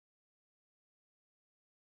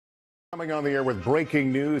Coming on the air with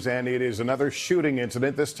breaking news, and it is another shooting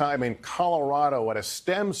incident, this time in Colorado at a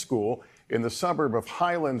STEM school in the suburb of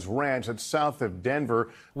Highlands Ranch. It's south of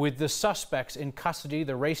Denver. With the suspects in custody,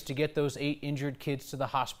 the race to get those 8 injured kids to the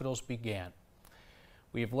hospitals began.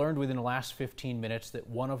 We have learned within the last 15 minutes that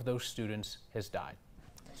one of those students has died.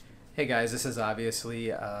 Hey guys, this is obviously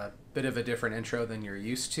a bit of a different intro than you're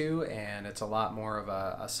used to, and it's a lot more of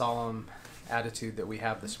a solemn attitude that we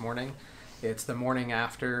have this morning. It's the morning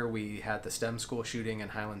after we had the STEM school shooting in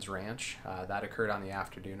Highlands Ranch. That occurred on the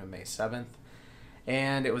afternoon of May 7th.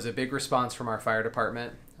 And it was a big response from our fire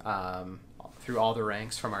department through all the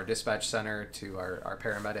ranks, from our dispatch center to our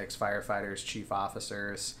paramedics, firefighters, chief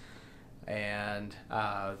officers. And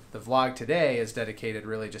the vlog today is dedicated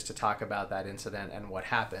really just to talk about that incident and what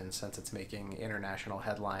happened, since it's making international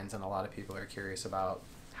headlines and a lot of people are curious about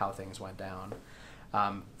how things went down.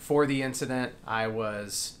 For the incident, I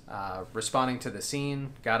was responding to the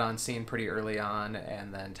scene, got on scene pretty early on,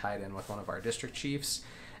 and then tied in with one of our district chiefs.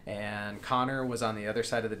 And Connor was on the other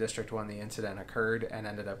side of the district when the incident occurred and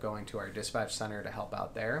ended up going to our dispatch center to help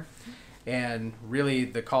out there. And really,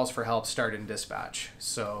 the calls for help started in dispatch.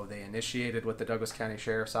 So they initiated with the Douglas County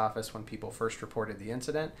Sheriff's Office when people first reported the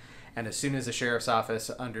incident. And as soon as the Sheriff's Office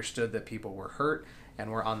understood that people were hurt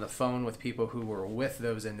and were on the phone with people who were with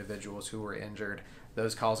those individuals who were injured,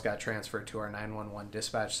 those calls got transferred to our 911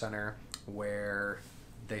 dispatch center, where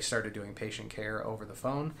they started doing patient care over the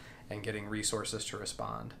phone and getting resources to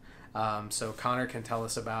respond. So Connor can tell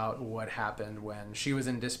us about what happened when she was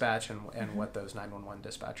in dispatch and what those 911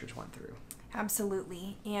 dispatchers went through.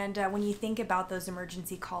 Absolutely. And when you think about those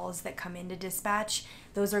emergency calls that come into dispatch,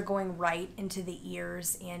 those are going right into the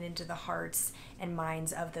ears and into the hearts and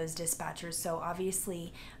minds of those dispatchers. So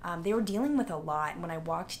obviously they were dealing with a lot. When I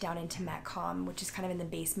walked down into Metcom, which is kind of in the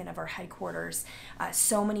basement of our headquarters,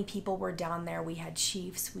 so many people were down there. We had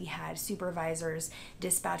chiefs, we had supervisors,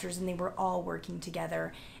 dispatchers, and they were all working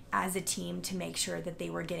together as a team to make sure that they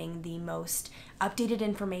were getting the most updated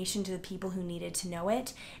information to the people who needed to know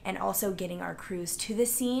it, and also getting our crews to the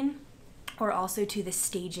scene or also to the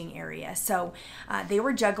staging area. So they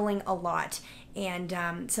were juggling a lot. And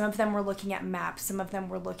some of them were looking at maps, some of them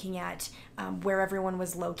were looking at where everyone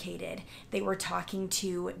was located. They were talking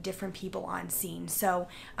to different people on scene. So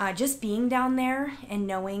just being down there and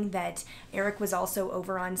knowing that Eric was also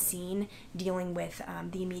over on scene dealing with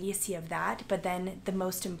the immediacy of that, but then the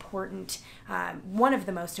most important, one of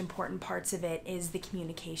the most important parts of it is the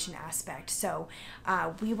communication aspect. So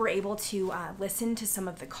we were able to listen to some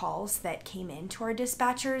of the calls that came in to our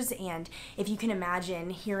dispatchers, and if you can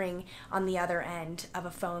imagine hearing on the other end of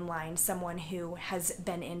a phone line someone who has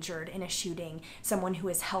been injured in a shooting, someone who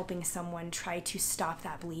is helping someone try to stop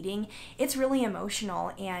that bleeding, it's really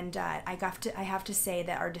emotional. And I have to say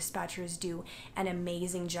that our dispatchers do an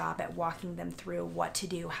amazing job at walking them through what to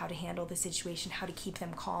do, how to handle the situation, how to keep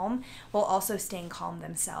them calm while also staying calm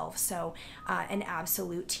themselves. So an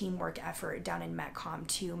absolute teamwork effort down in Metcom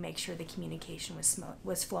to make sure the communication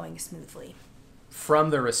was flowing smoothly. From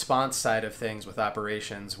the response side of things with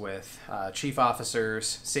operations, with chief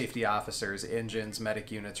officers, safety officers, engines,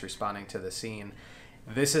 medic units responding to the scene,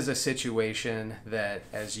 this is a situation that,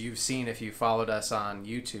 as you've seen if you followed us on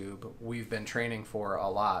YouTube, we've been training for a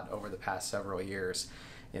lot over the past several years.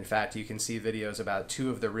 In fact, you can see videos about 2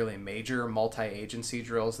 of the really major multi-agency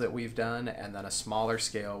drills that we've done, and then a smaller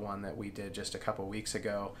scale one that we did just a couple weeks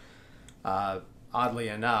ago. Oddly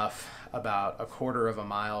enough, about a quarter of a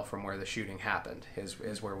mile from where the shooting happened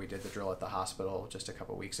is where we did the drill at the hospital just a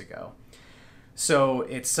couple weeks ago. So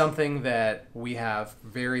it's something that we have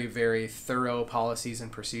very, very thorough policies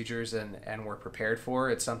and procedures and we're prepared for.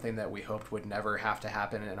 It's something that we hoped would never have to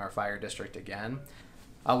happen in our fire district again.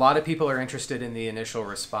 A lot of people are interested in the initial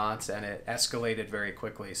response, and it escalated very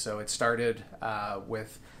quickly. So it started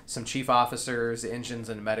with some chief officers, engines,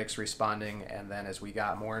 and medics responding, and then as we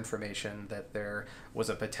got more information that there was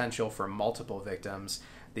a potential for multiple victims,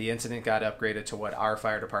 the incident got upgraded to what our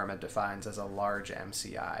fire department defines as a large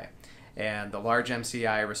MCI. And the large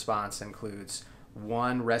MCI response includes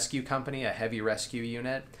 1 rescue company, a heavy rescue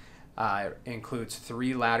unit, includes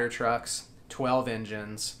 3 ladder trucks, 12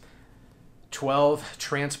 engines, 12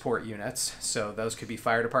 transport units, so those could be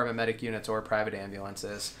fire department medic units or private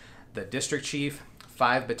ambulances, the district chief,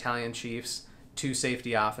 5 battalion chiefs, 2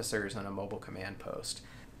 safety officers, and a mobile command post.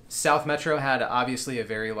 South Metro had obviously a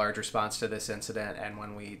very large response to this incident, and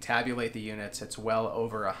when we tabulate the units, it's well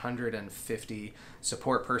over 150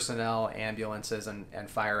 support personnel, ambulances, and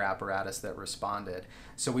fire apparatus that responded.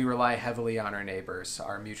 So we rely heavily on our neighbors,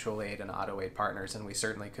 our mutual aid and auto aid partners, and we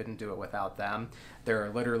certainly couldn't do it without them. There are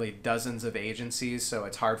literally dozens of agencies, so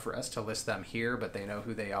it's hard for us to list them here, but they know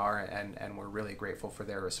who they are, and we're really grateful for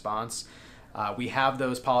their response. We have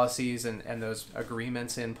those policies and those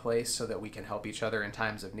agreements in place so that we can help each other in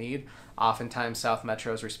times of need. Oftentimes, South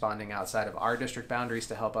Metro is responding outside of our district boundaries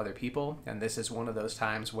to help other people, and this is one of those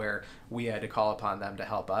times where we had to call upon them to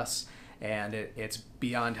help us. And it's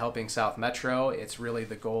beyond helping South Metro. It's really,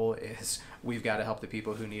 the goal is we've got to help the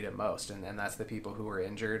people who need it most, and that's the people who are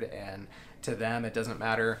injured. And to them, it doesn't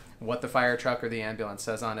matter what the fire truck or the ambulance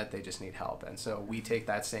says on it, they just need help. And so we take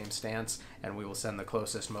that same stance, and we will send the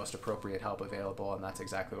closest, most appropriate help available, and that's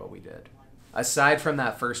exactly what we did. Aside from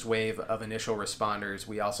that first wave of initial responders,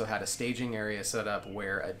 we also had a staging area set up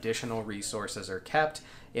where additional resources are kept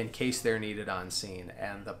in case they're needed on scene.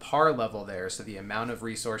 And the PAR level there, so the amount of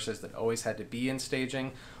resources that always had to be in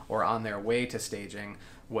staging or on their way to staging,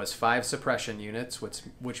 was 5 suppression units,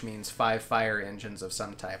 which means 5 fire engines of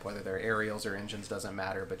some type, whether they're aerials or engines, doesn't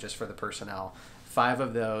matter, but just for the personnel. 5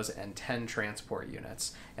 of those and 10 transport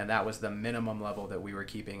units. And that was the minimum level that we were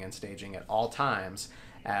keeping in staging at all times,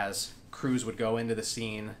 as crews would go into the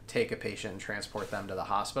scene, take a patient, and transport them to the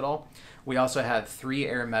hospital. We also had 3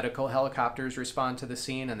 air medical helicopters respond to the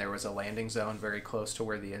scene, and there was a landing zone very close to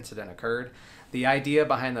where the incident occurred. The idea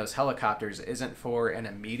behind those helicopters isn't for an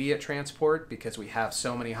immediate transport, because we have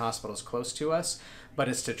so many hospitals close to us, but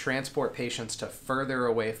it's to transport patients to further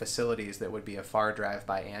away facilities that would be a far drive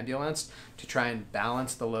by ambulance, to try and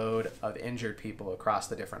balance the load of injured people across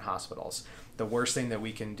the different hospitals. The worst thing that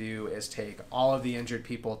we can do is take all of the injured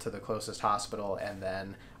people to the closest hospital and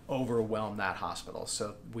then overwhelm that hospital.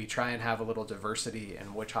 So we try and have a little diversity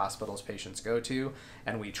in which hospitals patients go to,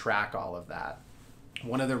 and we track all of that.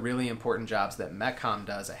 One of the really important jobs that Metcom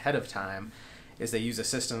does ahead of time is they use a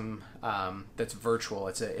system that's virtual.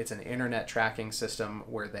 It's an internet tracking system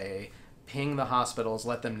where they ping the hospitals,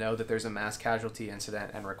 let them know that there's a mass casualty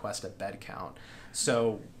incident, and request a bed count.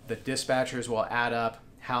 So the dispatchers will add up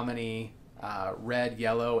how many red,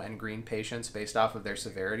 yellow, and green patients based off of their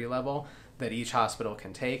severity level that each hospital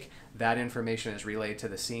can take. That information is relayed to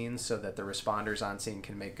the scene so that the responders on scene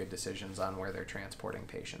can make good decisions on where they're transporting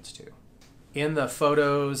patients to. In the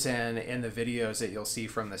photos and in the videos that you'll see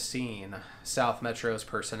from the scene, South Metro's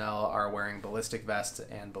personnel are wearing ballistic vests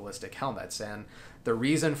and ballistic helmets. And the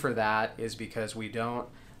reason for that is because we don't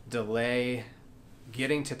delay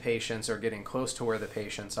getting to patients or getting close to where the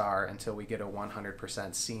patients are until we get a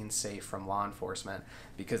 100% scene safe from law enforcement,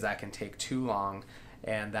 because that can take too long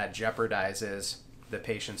and that jeopardizes the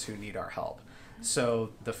patients who need our help.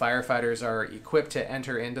 So the firefighters are equipped to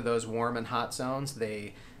enter into those warm and hot zones.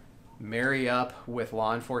 They marry up with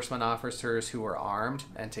law enforcement officers who are armed,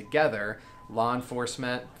 and together law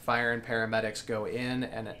enforcement, fire, and paramedics go in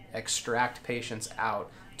and extract patients out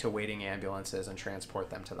to waiting ambulances and transport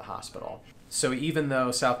them to the hospital. So even though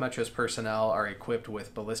South Metro's personnel are equipped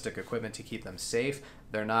with ballistic equipment to keep them safe,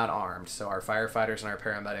 they're not armed. So our firefighters and our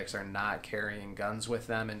paramedics are not carrying guns with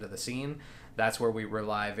them into the scene. That's where we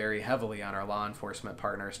rely very heavily on our law enforcement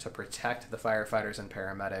partners to protect the firefighters and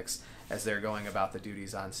paramedics as they're going about the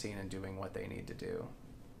duties on scene and doing what they need to do.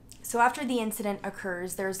 So after the incident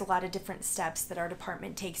occurs, there's a lot of different steps that our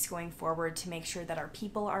department takes going forward to make sure that our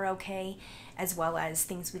people are okay, as well as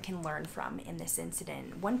things we can learn from in this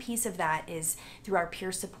incident. One piece of that is through our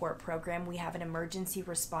peer support program. We have an emergency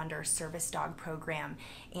responder service dog program,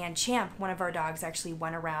 and Champ, one of our dogs, actually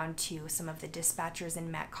went around to some of the dispatchers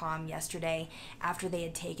in Metcom yesterday after they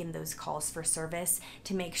had taken those calls for service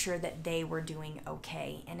to make sure that they were doing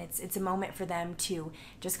okay. And it's a moment for them to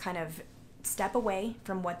just kind of step away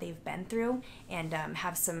from what they've been through and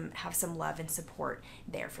have some love and support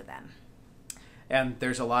there for them. And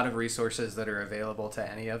there's a lot of resources that are available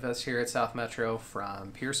to any of us here at South Metro,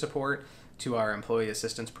 from peer support to our employee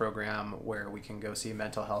assistance program, where we can go see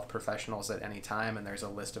mental health professionals at any time, and there's a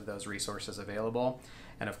list of those resources available.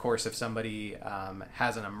 And of course, if somebody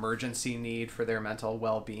has an emergency need for their mental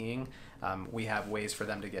well-being, we have ways for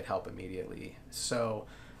them to get help immediately. So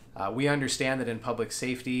we understand that in public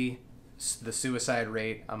safety, the suicide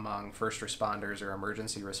rate among first responders or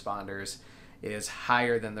emergency responders is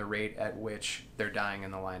higher than the rate at which they're dying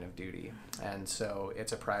in the line of duty. And so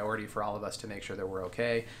it's a priority for all of us to make sure that we're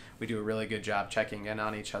okay. We do a really good job checking in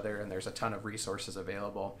on each other, and there's a ton of resources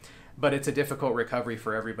available. But it's a difficult recovery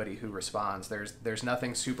for everybody who responds. There's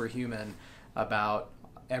nothing superhuman about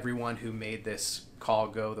everyone who made this call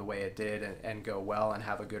go the way it did and go well and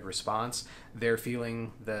have a good response. They're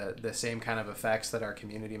feeling the same kind of effects that our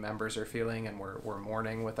community members are feeling, and we're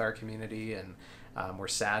mourning with our community, and we're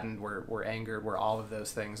saddened, we're angered, we're all of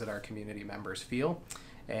those things that our community members feel.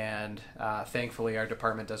 And thankfully our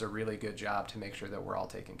department does a really good job to make sure that we're all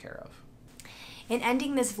taken care of. In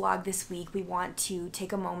ending this vlog this week, we want to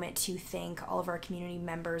take a moment to thank all of our community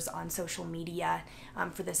members on social media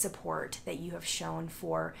for the support that you have shown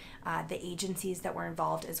for the agencies that were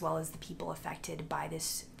involved, as well as the people affected by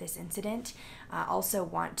this incident. Also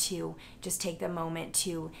want to just take the moment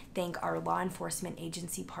to thank our law enforcement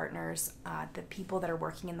agency partners, the people that are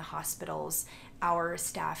working in the hospitals, our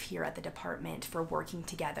staff here at the department for working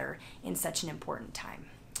together in such an important time.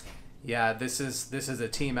 Yeah, this is a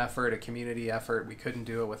team effort, a community effort. We couldn't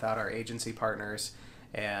do it without our agency partners,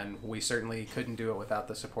 and we certainly couldn't do it without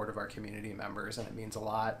the support of our community members, and it means a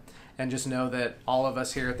lot. And just know that all of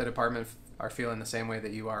us here at the department are feeling the same way that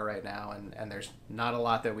you are right now, and there's not a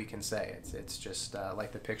lot that we can say. It's just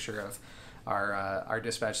like the picture of our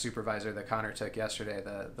dispatch supervisor that Connor took yesterday.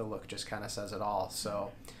 The look just kind of says it all.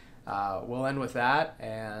 So we'll end with that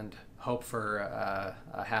and hope for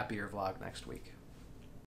a happier vlog next week.